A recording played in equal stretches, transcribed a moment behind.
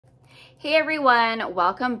Hey everyone,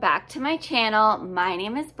 welcome back to my channel. My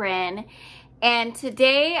name is Bryn, and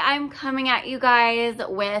today I'm coming at you guys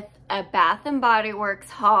with a Bath & Body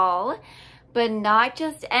Works haul, but not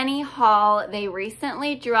just any haul. They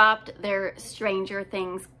recently dropped their Stranger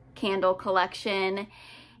Things candle collection,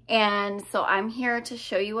 and so I'm here to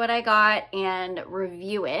show you what I got and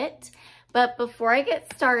review it. But before I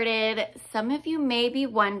get started, some of you may be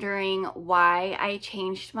wondering why I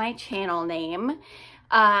changed my channel name.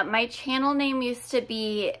 My channel name used to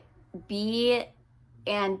be B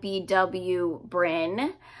and BW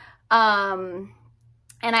Bryn. And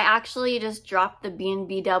I actually just dropped the B and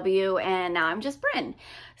BW and now I'm just Bryn.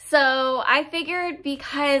 So I figured,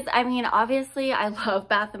 because I mean, obviously I love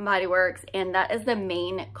Bath & Body Works and that is the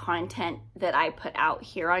main content that I put out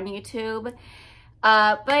here on YouTube.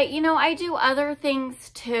 But you know, I do other things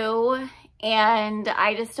too, and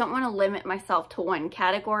I just don't want to limit myself to one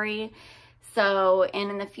category. So,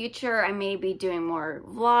 and in the future, I may be doing more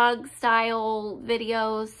vlog style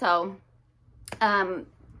videos. So,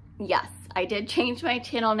 yes, I did change my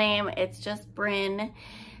channel name. It's just Bryn.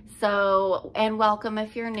 So, and welcome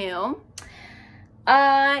if you're new.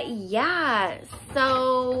 Yeah,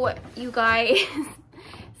 so you guys,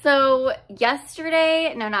 so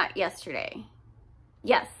yesterday, no, not yesterday.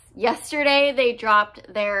 Yes, yesterday they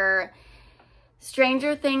dropped their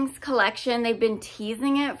Stranger Things collection. They've been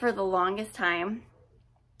teasing it for the longest time.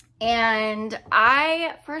 And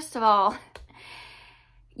first of all,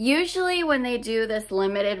 usually when they do this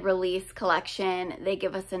limited release collection, they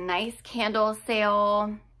give us a nice candle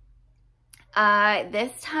sale.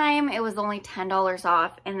 This time it was only $10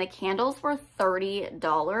 off and the candles were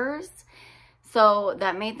 $30. So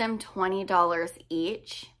that made them $20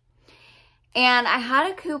 each. And I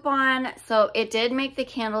had a coupon, so it did make the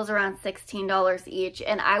candles around $16 each.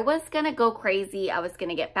 And I was going to go crazy. I was going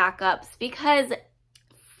to get backups because,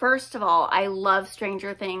 first of all, I love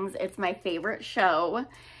Stranger Things. It's my favorite show.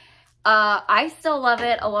 I still love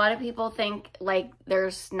it. A lot of people think like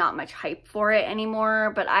there's not much hype for it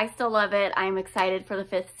anymore, but I still love it. I'm excited for the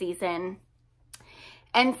 5th season.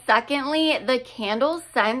 And secondly, the candle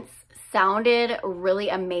scents sounded really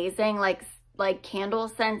amazing, like candle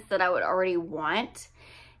scents that I would already want.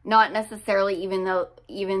 Not necessarily even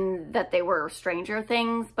that they were Stranger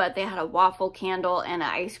Things, but they had a waffle candle and an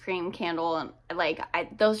ice cream candle, and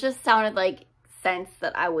those just sounded like scents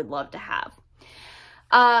that I would love to have.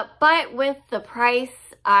 But with the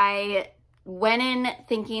price, I went in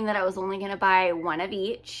thinking that I was only going to buy one of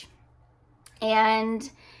each. And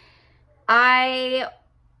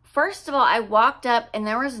first of all, I walked up and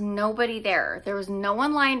there was nobody there. There was no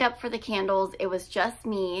one lined up for the candles. It was just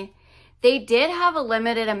me. They did have a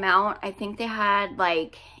limited amount. I think they had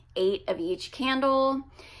like 8 of each candle.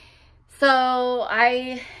 So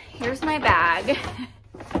here's my bag.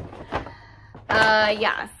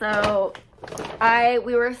 Yeah, so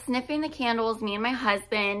we were sniffing the candles, me and my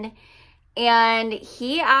husband, and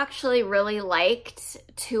he actually really liked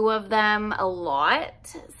 2 of them a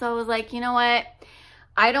lot. So I was like, you know what?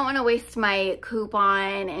 I don't want to waste my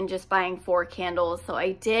coupon and just buying 4 candles. So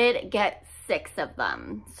I did get 6 of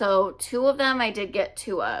them. So 2 of them I did get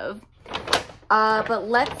 2 of. But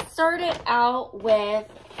let's start it out with,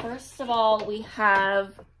 first of all, we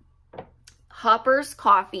have Hopper's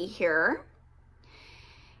Coffee here.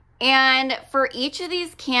 And for each of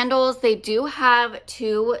these candles, they do have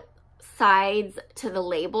 2 sides to the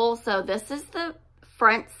label. So this is the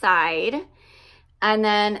front side. And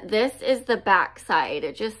then this is the back side.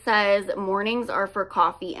 It just says, mornings are for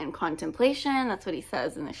coffee and contemplation. That's what he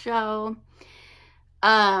says in the show.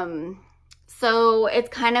 So it's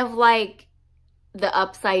kind of like the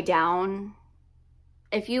upside down.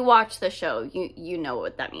 If you watch the show, you know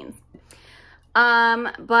what that means.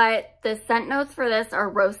 But the scent notes for this are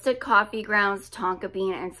roasted coffee grounds, tonka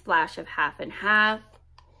bean, and splash of half and half.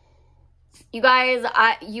 You guys,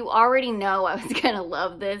 you already know I was gonna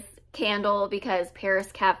love this candle because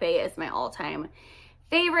Paris Cafe is my all-time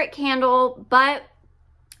favorite candle, but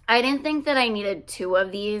I didn't think that I needed 2 of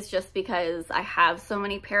these just because I have so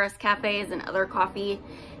many Paris Cafes and other coffee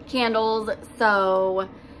candles. So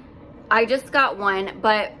I just got 1,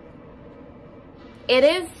 but it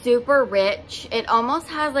is super rich. It almost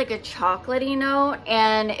has like a chocolatey note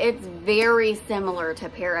and it's very similar to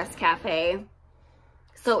Paris Cafe.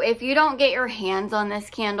 So if you don't get your hands on this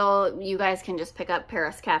candle, you guys can just pick up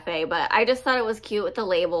Paris Cafe. But I just thought it was cute with the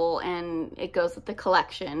label and it goes with the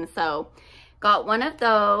collection. So got 1 of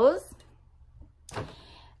those.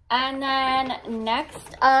 And then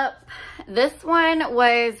next up, this one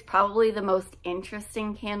was probably the most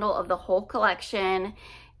interesting candle of the whole collection.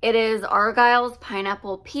 It is Argyle's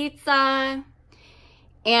Pineapple Pizza.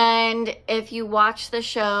 And if you watch the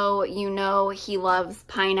show, you know he loves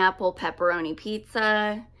pineapple pepperoni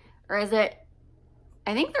pizza. Or is it,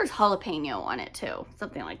 I think there's jalapeno on it too,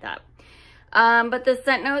 something like that. But the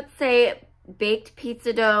scent notes say baked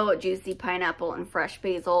pizza dough, juicy pineapple, and fresh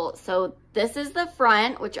basil. So this is the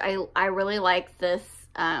front, which I really like this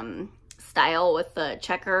style with the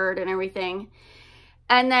checkered and everything.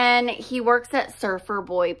 And then he works at Surfer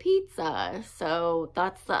Boy Pizza. So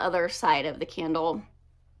that's the other side of the candle.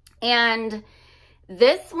 And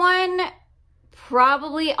this one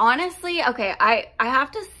probably, honestly, okay, I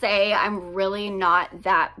have to say I'm really not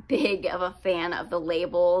that big of a fan of the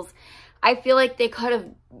labels. I feel like they could have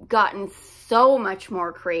gotten so much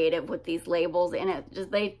more creative with these labels, and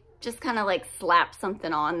they just kind of like slapped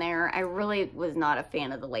something on there. I really was not a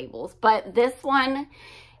fan of the labels, but this one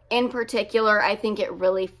in particular, I think it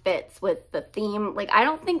really fits with the theme. Like, I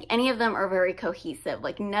don't think any of them are very cohesive.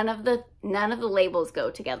 Like, none of the labels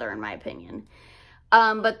go together, in my opinion.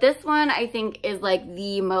 But this one, I think, is like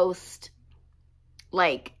the most,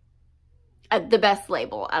 like, the best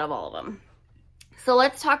label out of all of them. So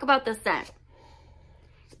let's talk about the scent.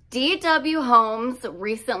 DW Homes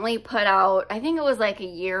recently put out, I think it was like a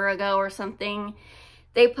year ago or something,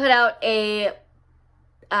 they put out a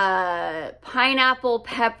pineapple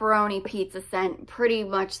pepperoni pizza scent, pretty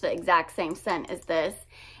much the exact same scent as this.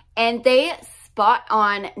 And they spot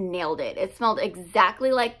on nailed it. It smelled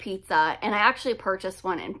exactly like pizza, and I actually purchased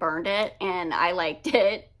one and burned it, and I liked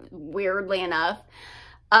it, weirdly enough.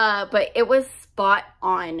 But it was spot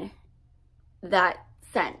on that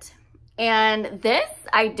scent. And this,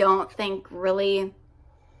 I don't think really,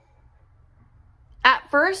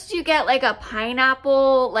 at first you get like a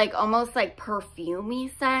pineapple, like almost like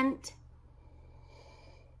perfumey scent.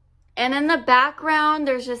 And in the background,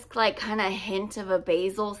 there's just like kind of a hint of a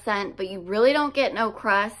basil scent, but you really don't get no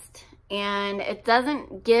crust. And it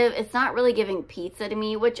doesn't give, it's not really giving pizza to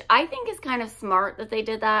me, which I think is kind of smart that they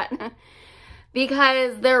did that.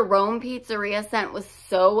 Because their Rome Pizzeria scent was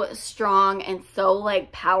so strong and so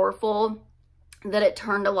like powerful that it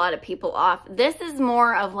turned a lot of people off. This is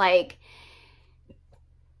more of like,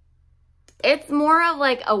 it's more of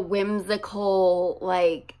like a whimsical,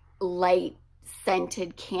 like light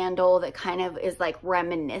scented candle that kind of is like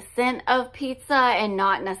reminiscent of pizza and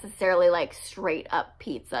not necessarily like straight up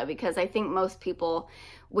pizza, because I think most people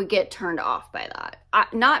would get turned off by that.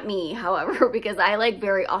 Not me, however, because I like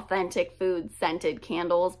very authentic food scented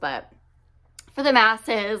candles, but for the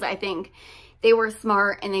masses, I think they were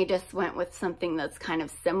smart and they just went with something that's kind of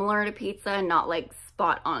similar to pizza, not like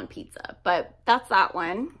spot on pizza. But that's that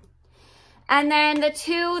one. And then the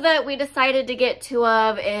two that we decided to get two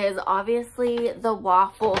of is obviously the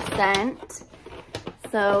waffle scent.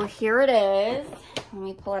 So here it is. Let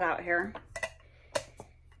me pull it out here.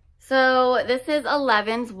 So this is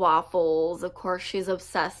Eleven's Waffles. Of course, she's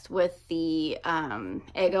obsessed with the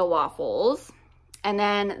Eggo waffles. And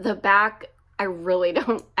then the back, I really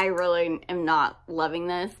am not loving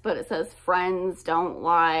this, but it says friends don't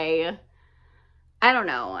lie. I don't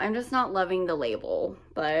know. I'm just not loving the label,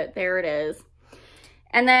 but there it is.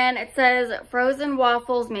 And then it says frozen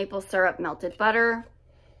waffles, maple syrup, melted butter.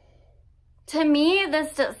 To me,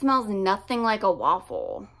 this smells nothing like a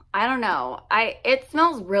waffle. I don't know. It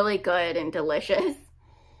smells really good and delicious.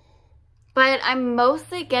 But I'm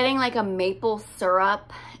mostly getting like a maple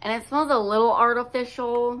syrup, and it smells a little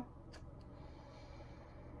artificial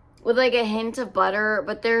with like a hint of butter,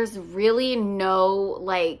 but there's really no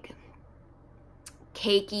like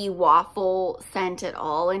cakey waffle scent at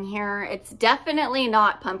all in here. It's definitely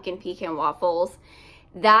not pumpkin pecan waffles.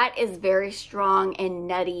 That is very strong and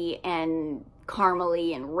nutty and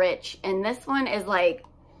caramely and rich. And this one is like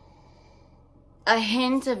a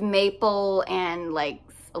hint of maple and like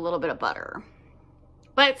a little bit of butter.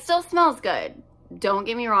 But it still smells good. Don't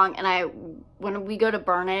get me wrong. And when we go to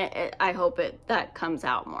burn it, I hope that comes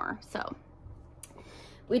out more. So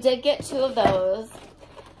we did get two of those.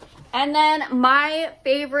 And then my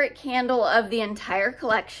favorite candle of the entire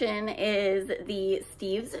collection is the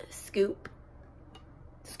Steve's Scoops.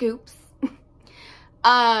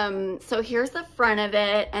 So here's the front of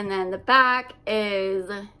it, and then the back is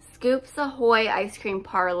Scoops Ahoy Ice Cream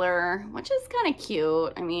Parlor, which is kind of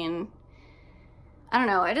cute. I mean, I don't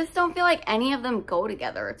know. I just don't feel like any of them go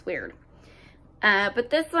together. It's weird. But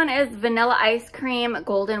this one is Vanilla Ice Cream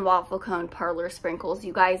Golden Waffle Cone Parlor Sprinkles.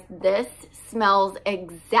 You guys, this smells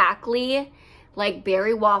exactly like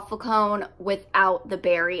berry waffle cone without the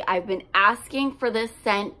berry. I've been asking for this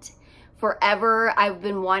scent forever. I've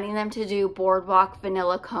been wanting them to do Boardwalk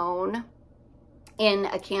Vanilla Cone in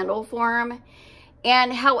a candle form.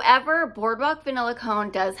 And however, Boardwalk Vanilla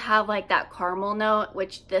Cone does have like that caramel note,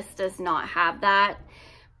 which this does not have that.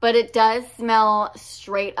 But it does smell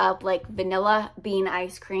straight up like vanilla bean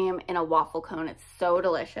ice cream in a waffle cone. It's so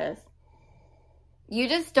delicious. You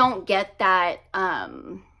just don't get that,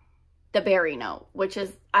 the berry note, which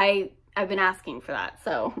is, I've been asking for that,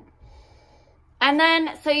 so. And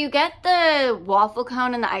then, so you get the waffle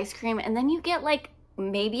cone and the ice cream, and then you get like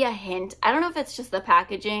maybe a hint. I don't know if it's just the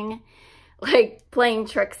packaging, like playing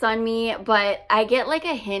tricks on me, but I get like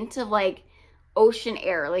a hint of like ocean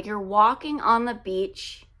air. Like you're walking on the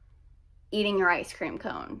beach eating your ice cream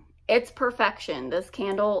cone. It's perfection. This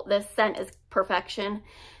candle, this scent is perfection.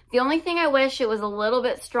 The only thing I wish it was a little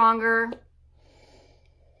bit stronger.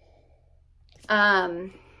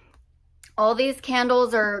 All these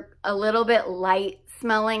candles are a little bit light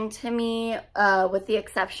smelling to me, with the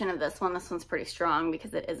exception of this one. This one's pretty strong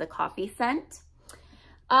because it is a coffee scent.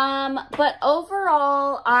 But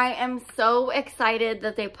overall, I am so excited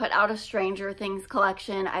that they put out a Stranger Things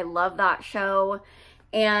collection. I love that show.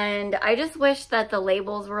 And I just wish that the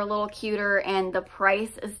labels were a little cuter, and the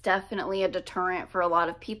price is definitely a deterrent for a lot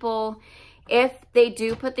of people. If they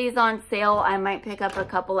do put these on sale, I might pick up a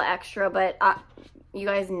couple of extra, but you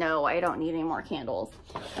guys know I don't need any more candles.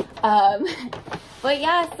 But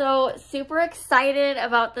yeah, so super excited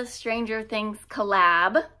about the Stranger Things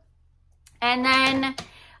collab. And then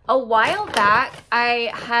a while back,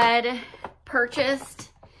 I had purchased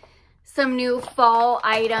some new fall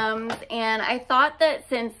items, and I thought that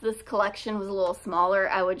since this collection was a little smaller,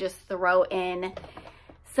 I would just throw in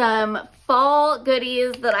some fall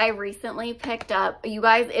goodies that I recently picked up. You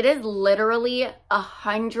guys, it is literally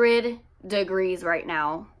 100 degrees right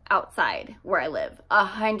now outside where I live.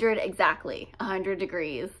 100 exactly, 100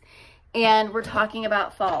 degrees. And we're talking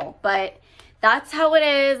about fall, but that's how it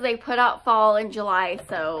is. They put out fall in July,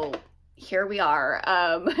 so here we are.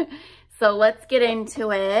 So let's get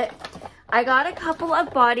into it. I got a couple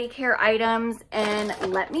of body care items, and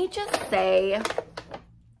let me just say,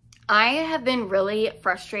 I have been really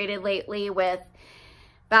frustrated lately with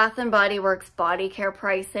Bath & Body Works body care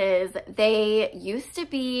prices. They used to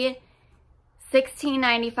be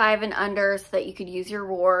 $16.95 and under so that you could use your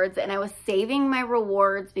rewards, and I was saving my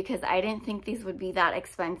rewards because I didn't think these would be that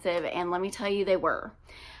expensive, and let me tell you, they were.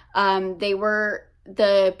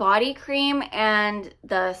 The body cream and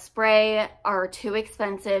the spray are too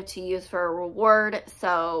expensive to use for a reward,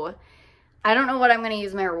 so I don't know what I'm going to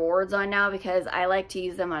use my rewards on now because I like to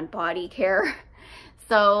use them on body care.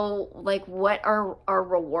 So, like, what are our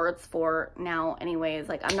rewards for now anyways?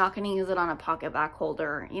 Like, I'm not going to use it on a pocket back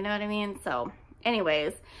holder, you know what I mean? So,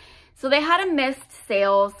 anyways, so they had a mist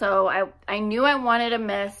sale, so I knew I wanted a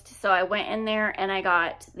mist, so I went in there and I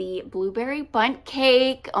got the blueberry bundt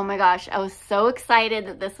cake. Oh my gosh, I was so excited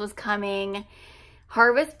that this was coming.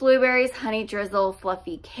 Harvest Blueberries Honey Drizzle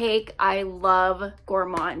Fluffy Cake. I love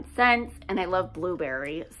gourmand scents, and I love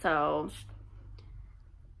blueberry, so.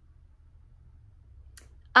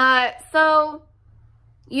 So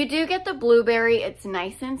you do get the blueberry. It's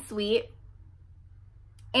nice and sweet.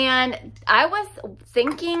 And I was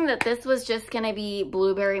thinking that this was just going to be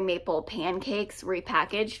blueberry maple pancakes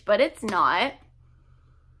repackaged, but it's not.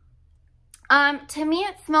 To me,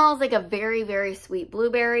 it smells like a very, very sweet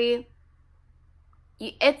blueberry.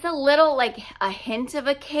 It's a little like a hint of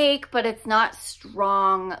a cake, but it's not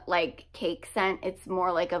strong like cake scent. It's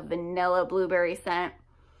more like a vanilla blueberry scent.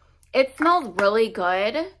 It smells really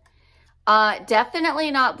good. Definitely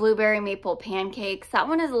not blueberry maple pancakes. That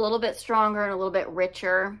one is a little bit stronger and a little bit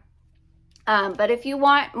richer. But if you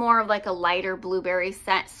want more of like a lighter blueberry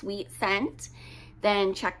scent, sweet scent,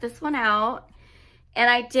 then check this one out. And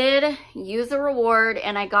I did use a reward,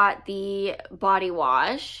 and I got the body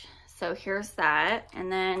wash. So here's that. And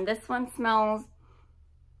then this one smells,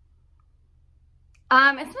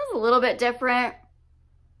 it smells a little bit different.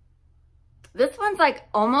 This one's like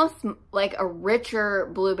almost like a richer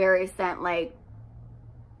blueberry scent, like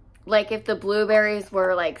if the blueberries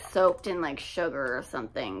were like soaked in like sugar or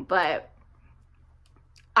something. But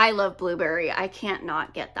I love blueberry. I can't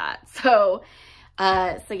not get that. So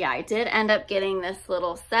yeah, I did end up getting this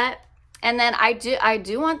little set. And then I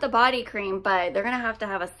do want the body cream, but they're gonna have to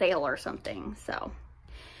have a sale or something. So,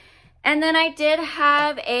 and then I did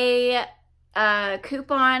have a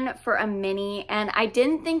coupon for a mini, and I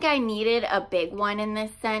didn't think I needed a big one in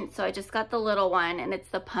this scent, so I just got the little one, and it's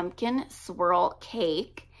the pumpkin swirl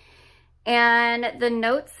cake. And the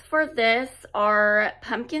notes for this are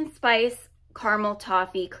pumpkin spice, caramel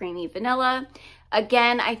toffee, creamy vanilla.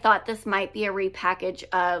 Again, I thought this might be a repackage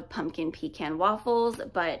of pumpkin pecan waffles,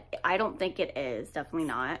 but I don't think it is. Definitely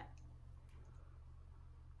not.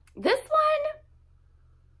 This one,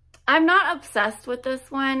 I'm not obsessed with this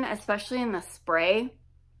one, especially in the spray.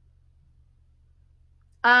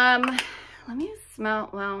 Let me smell,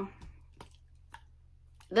 well,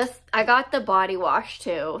 this, I got the body wash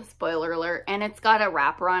too, spoiler alert, and it's got a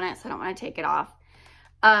wrapper on it, so I don't want to take it off.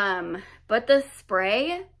 But the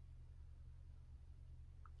spray,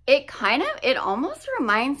 it almost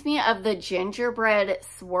reminds me of the gingerbread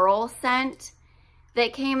swirl scent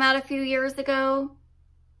that came out a few years ago,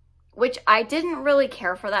 which I didn't really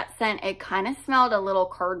care for that scent. It kind of smelled a little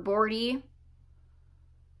cardboardy.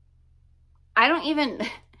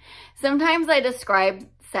 Sometimes I describe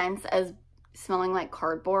scents as smelling like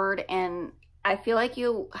cardboard, and I feel like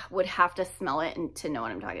you would have to smell it to know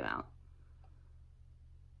what I'm talking about.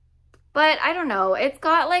 But I don't know. It's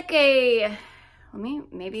got like a, let me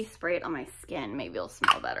maybe spray it on my skin. Maybe it'll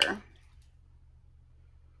smell better.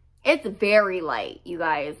 It's very light, you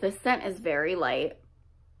guys. This scent is very light.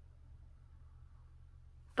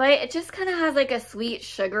 But it just kind of has like a sweet,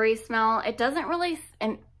 sugary smell. It doesn't really,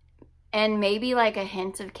 and maybe like a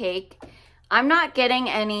hint of cake. I'm not getting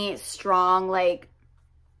any strong like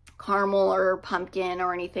caramel or pumpkin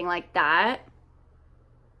or anything like that.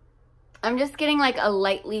 I'm just getting like a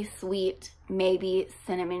lightly sweet, maybe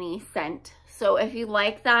cinnamony scent. So if you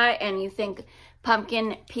like that and you think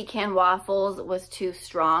pumpkin pecan waffles was too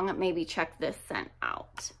strong, maybe check this scent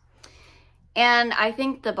out. And I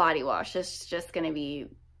think the body wash is just going to be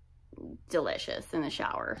delicious in the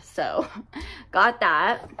shower. So got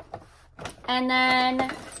that. And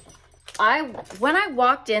then when I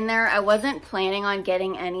walked in there, I wasn't planning on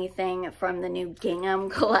getting anything from the new Gingham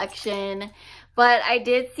collection, but I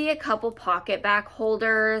did see a couple pocket back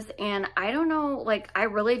holders, and I don't know, like, I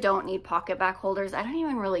really don't need pocket back holders. I don't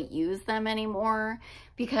even really use them anymore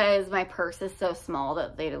because my purse is so small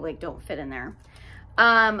that they like don't fit in there.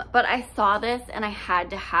 But I saw this and I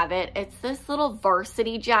had to have it. It's this little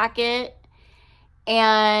varsity jacket,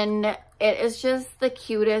 and it is just the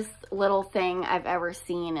cutest little thing I've ever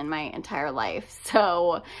seen in my entire life.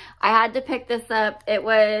 So I had to pick this up. It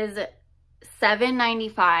was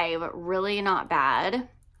 $7.95, really not bad.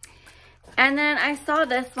 And then I saw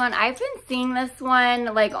this one. I've been seeing this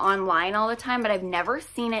one like online all the time, but I've never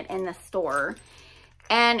seen it in the store.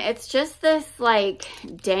 And it's just this like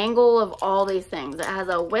dangle of all these things. It has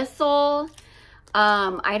a whistle.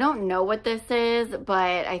 I don't know what this is,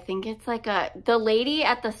 but I think it's like the lady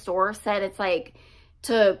at the store said it's like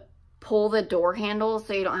to pull the door handle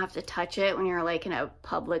so you don't have to touch it when you're like in a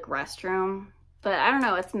public restroom. But I don't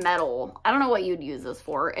know, it's metal. I don't know what you'd use this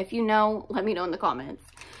for. If you know, let me know in the comments.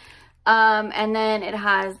 And then it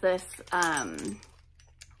has this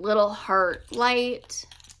little heart light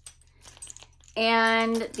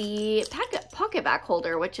and the pocket back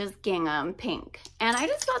holder, which is gingham pink. And I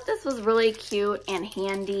just thought this was really cute and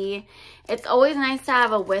handy. It's always nice to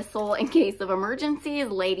have a whistle in case of emergencies,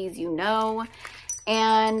 ladies, you know.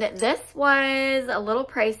 And this was a little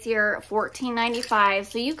pricier, $14.95.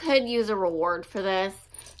 So you could use a reward for this.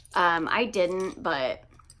 I didn't, but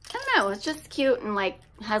I don't know. It's just cute and like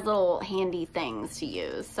has little handy things to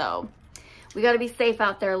use. So we got to be safe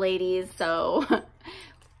out there, ladies. So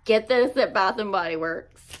get this at Bath & Body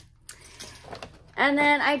Works. And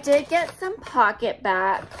then I did get some pocket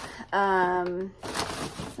backs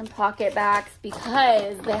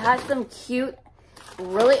because they had some cute,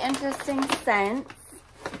 really interesting scents.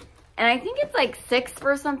 And I think it's like 6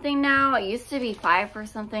 for something now. It used to be 5 for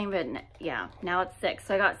something, but yeah, now it's 6.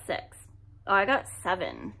 So I got 6. Oh, I got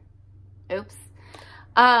 7. Oops.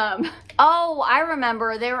 Oh, I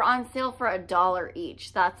remember they were on sale for $1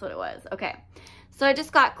 each. That's what it was. Okay. So I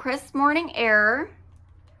just got Crisp Morning Air.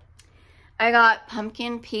 I got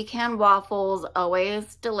pumpkin pecan waffles,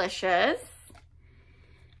 always delicious.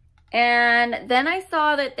 And then I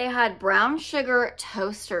saw that they had brown sugar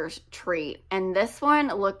toaster treat, and this one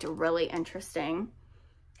looked really interesting.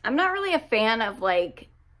 I'm not really a fan of like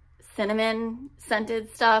cinnamon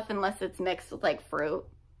scented stuff unless it's mixed with like fruit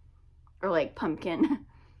or like pumpkin.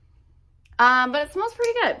 But it smells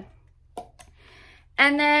pretty good.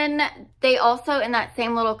 And then they also, in that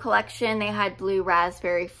same little collection, they had Blue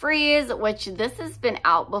Raspberry Freeze, which this has been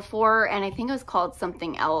out before, and I think it was called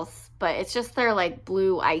something else, but it's just their like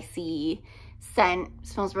blue icy scent. It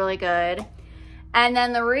smells really good. And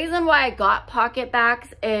then the reason why I got pocket backs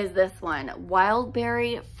is this one, Wild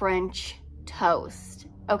Berry French Toast.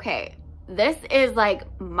 Okay, this is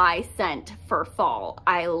like my scent for fall.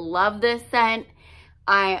 I love this scent.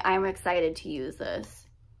 I'm excited to use this.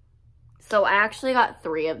 So I actually got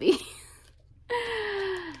 3 of these.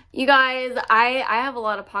 You guys, I have a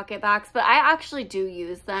lot of pocket backs, but I actually do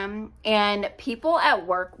use them. And people at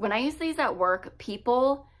work, when I use these at work,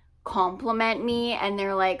 people compliment me and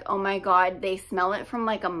they're like, oh my God, they smell it from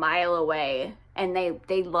like a mile away and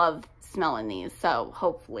they love smelling these. So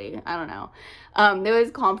hopefully, I don't know. They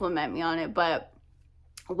always compliment me on it, but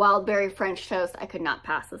Wild Berry French Toast, I could not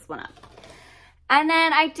pass this one up. And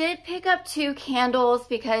then I did pick up 2 candles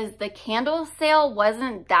because the candle sale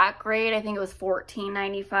wasn't that great. I think it was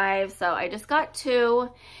 $14.95. So I just got 2.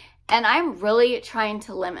 And I'm really trying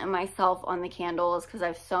to limit myself on the candles because I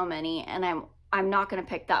have so many. And I'm not going to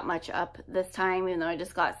pick that much up this time, even though I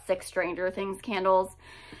just got 6 Stranger Things candles.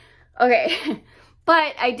 Okay.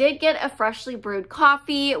 But I did get a freshly brewed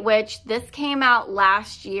coffee, which this came out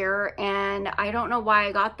last year, and I don't know why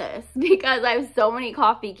I got this because I have so many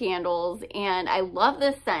coffee candles and I love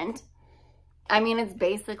this scent. I mean, it's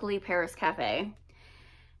basically Paris Cafe.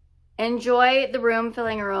 Enjoy the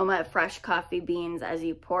room-filling aroma of fresh coffee beans as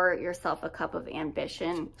you pour yourself a cup of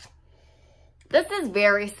ambition. This is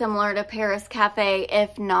very similar to Paris Cafe,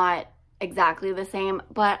 if not exactly the same,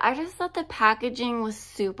 but I just thought the packaging was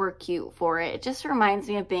super cute for it. It just reminds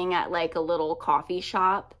me of being at like a little coffee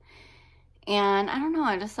shop, and I don't know,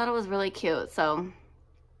 I just thought it was really cute, so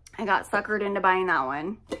I got suckered into buying that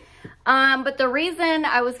one. But the reason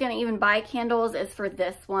I was gonna even buy candles is for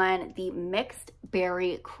this one, the Mixed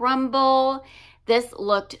Berry Crumble. This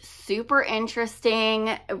looked super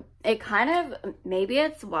interesting. It kind of, maybe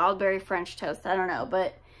it's Wild Berry French Toast, I don't know,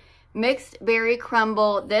 but Mixed Berry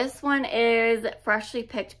Crumble. This one is freshly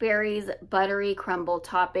picked berries, buttery crumble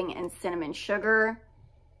topping, and cinnamon sugar.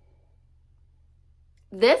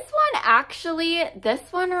 This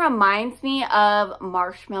one reminds me of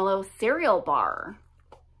Marshmallow Cereal Bar.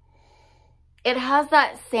 It has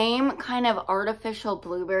that same kind of artificial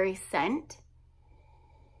blueberry scent.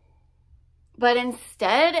 But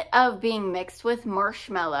instead of being mixed with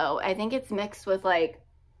marshmallow, I think it's mixed with like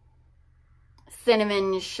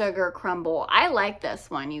cinnamon sugar crumble. I like this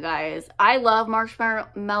one, you guys. I love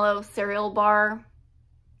Marshmallow Cereal Bar,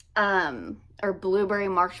 or Blueberry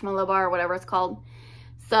Marshmallow Bar, whatever it's called.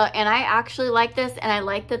 So, and I actually like this, and I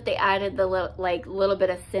like that they added the little bit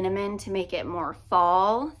of cinnamon to make it more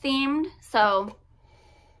fall themed. So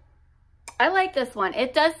I like this one.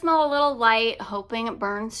 It does smell a little light, hoping it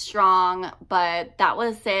burns strong, but that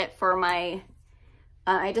was it for my,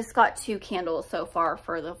 I just got 2 candles so far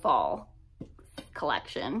for the fall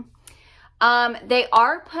collection. They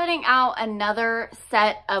are putting out another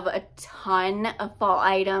set of a ton of fall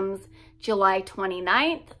items July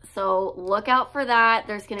 29th, so look out for that.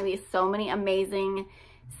 There's going to be so many amazing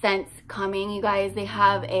scents coming, you guys. They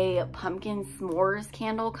have a pumpkin s'mores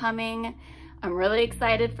candle coming. I'm really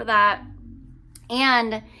excited for that.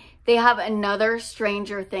 And they have another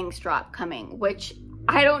Stranger Things drop coming, which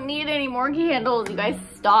I don't need any more candles. You guys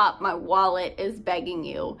stop. My wallet is begging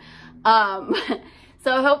you.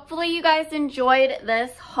 So hopefully you guys enjoyed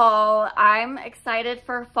this haul. I'm excited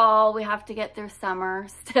for fall. We have to get through summer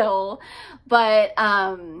still, but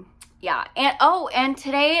yeah. And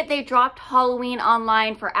today they dropped Halloween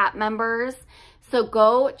online for app members, so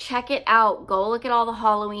go check it out. Go look at all the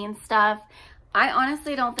Halloween stuff. I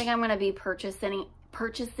honestly don't think I'm going to be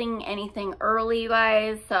purchasing anything early, you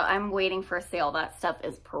guys, so I'm waiting for a sale. That stuff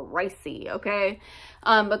is pricey, okay?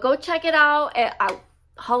 But go check it out.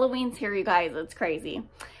 Halloween's here, you guys. It's crazy.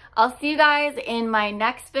 I'll see you guys in my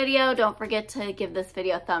next video. Don't forget to give this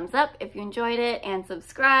video a thumbs up if you enjoyed it and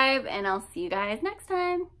subscribe, and I'll see you guys next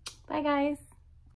time. Bye, guys.